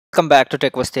Welcome back to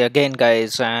TechWasti again,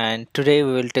 guys, and today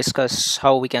we will discuss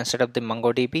how we can set up the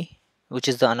MongoDB, which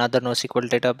is the another NoSQL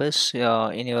database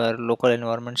in your local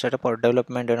environment setup or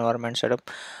development environment setup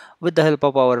with the help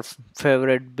of our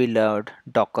favorite beloved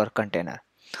Docker container.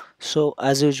 So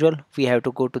as usual, we have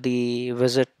to go to the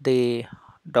visit the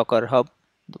Docker Hub,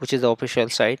 which is the official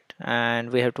site,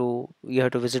 and you have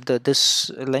to visit this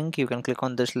link. You can click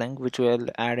on this link, which will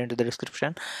add into the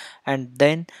description, and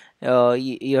then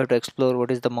you have to explore what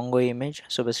is the Mongo image.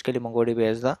 So basically, MongoDB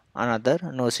is the another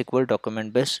NoSQL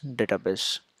document based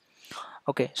database.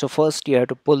 Okay, so first you have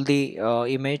to pull the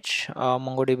image,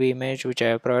 MongoDB image, which I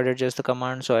have provided just the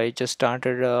command. So I just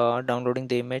started downloading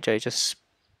the image. I just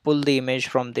pull the image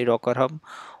from the Docker Hub.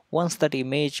 Once that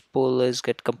image pull is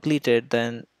get completed,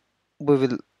 then we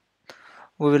will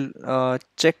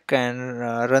check and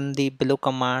run the below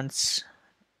commands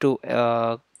to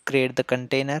create the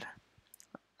container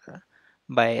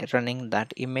by running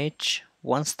that image.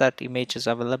 Once that image is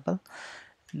available,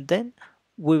 then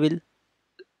we will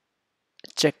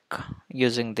check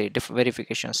using the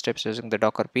verification steps using the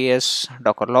docker ps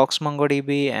docker logs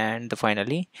mongodb, and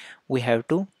finally we have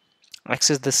to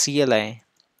access the cli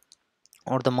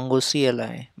or the mongo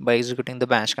cli by executing the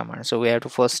bash command. So we have to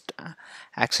first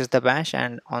access the bash,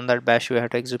 and on that bash we have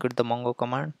to execute the mongo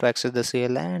command to access the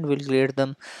cli, and we'll create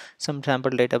them some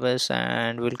sample database,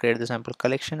 and we'll create the sample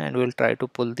collection, and we'll try to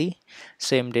pull the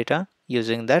same data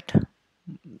using that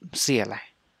cli.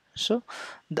 So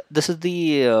this is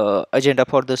the agenda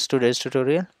for this today's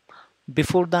tutorial.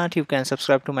 Before that, you can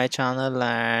subscribe to my channel,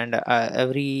 and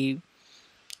every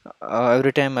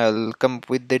time I'll come up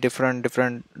with the different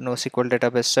NoSQL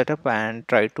database setup and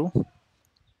try to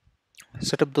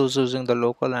set up those using the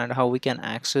local, and how we can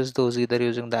access those either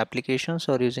using the applications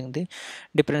or using the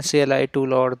different CLI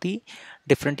tool or the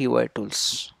different UI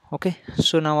tools. Okay,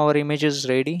 so now our image is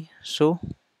ready. So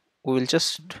we will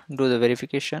just do the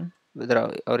verification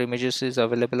whether our images is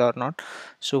available or not.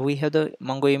 So we have the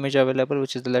mongo image available,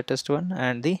 which is the latest one,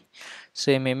 and the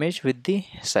same image with the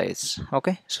size.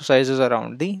 Okay, so size is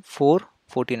around the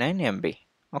 449 MB.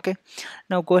 Okay,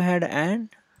 now go ahead and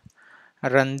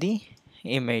run the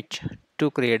image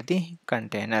to create the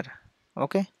container.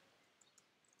 Okay,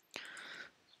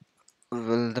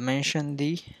 we'll mention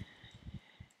the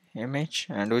image,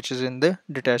 and which is in the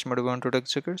detached mode we want to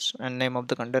execute, and name of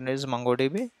the container is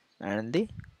mongodb and the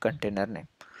container name.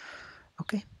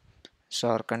 Okay, so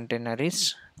our container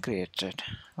is created.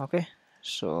 Okay,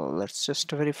 so let's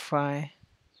just verify.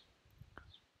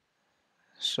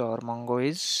 So our mongo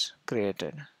is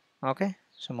created. Okay,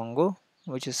 so mongo,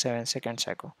 which is 7 seconds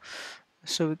ago.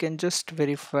 So we can just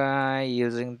verify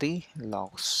using the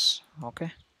logs.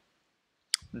 Okay,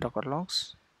 docker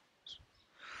logs.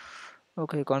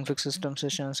 Okay, config system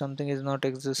session, something is not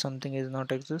exist, something is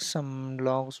not exist. Some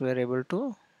logs were able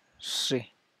to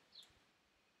see.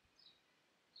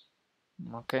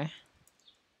 Okay,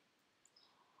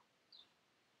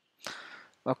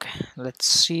 okay, let's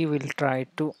see. We'll try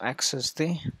to access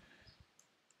the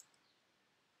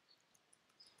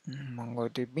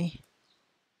MongoDB.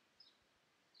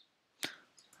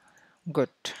 Good,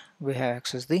 we have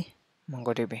accessed the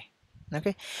MongoDB.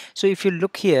 Okay, so if you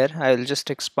look here, I will just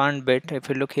expand bit. If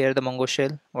you look here, the Mongo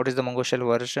shell, what is the Mongo shell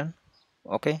version?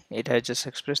 Okay, it has just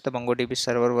expressed the MongoDB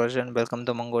server version. Welcome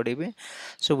to MongoDB.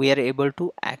 So we are able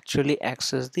to actually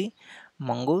access the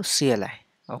Mongo CLI,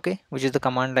 okay, which is the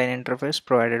command line interface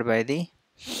provided by the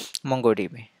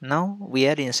MongoDB. Now we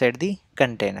are inside the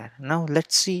container. Now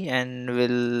let's see, and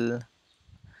we'll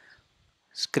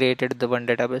created the one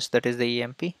database, that is the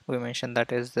EMP. We mentioned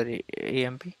that is the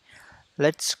EMP.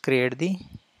 Let's create the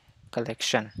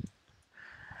collection.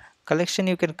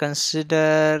 You can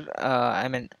consider I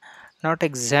mean, not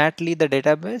exactly the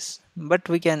database, but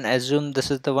we can assume this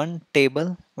is the one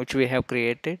table which we have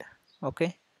created.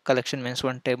 Okay, collection means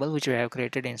one table which we have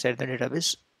created inside the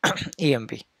database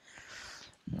EMP.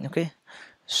 Okay,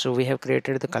 so we have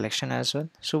created the collection as well.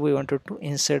 So we wanted to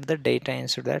insert the data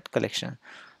into that collection.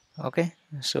 Okay,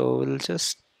 so we'll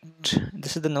just,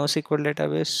 this is the NoSQL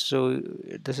database, so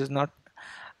this is not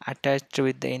attached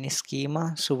with any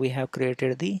schema. So we have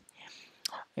created the,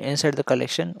 inside the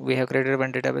collection we have created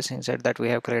one database, inside that we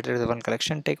have created the one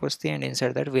collection TechWasti, and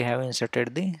inside that we have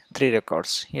inserted the 3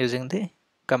 records using the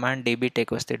command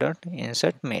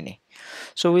db.techwasti.insertMany.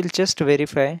 So we'll just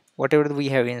verify whatever we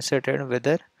have inserted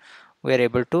whether we are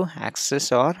able to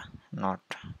access or not.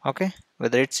 Okay,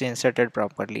 whether it's inserted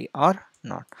properly or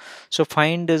not. So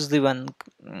find is the one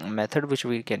method which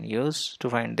we can use to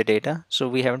find the data. So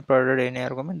we haven't provided any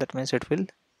argument, that means it will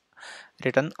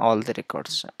return all the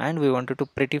records, and we wanted to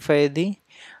prettify the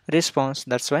response,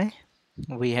 that's why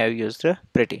we have used a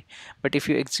pretty, but if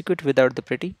you execute without the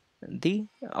pretty, the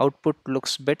output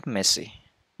looks bit messy.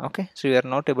 Okay, so you are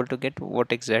not able to get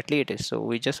what exactly it is. So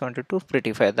we just wanted to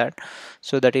prettify that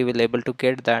so that you will able to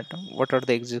get that what are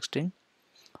the existing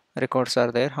records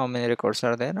are there, how many records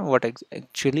are there, and what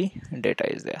actually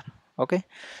data is there. Okay,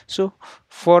 so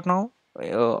for now,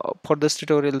 for this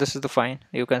tutorial, this is the fine.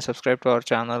 You can subscribe to our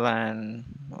channel and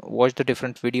watch the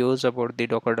different videos about the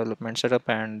Docker development setup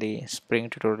and the Spring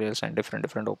tutorials and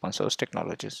different open source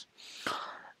technologies.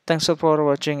 Thanks for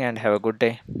watching and have a good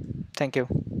day. Thank you.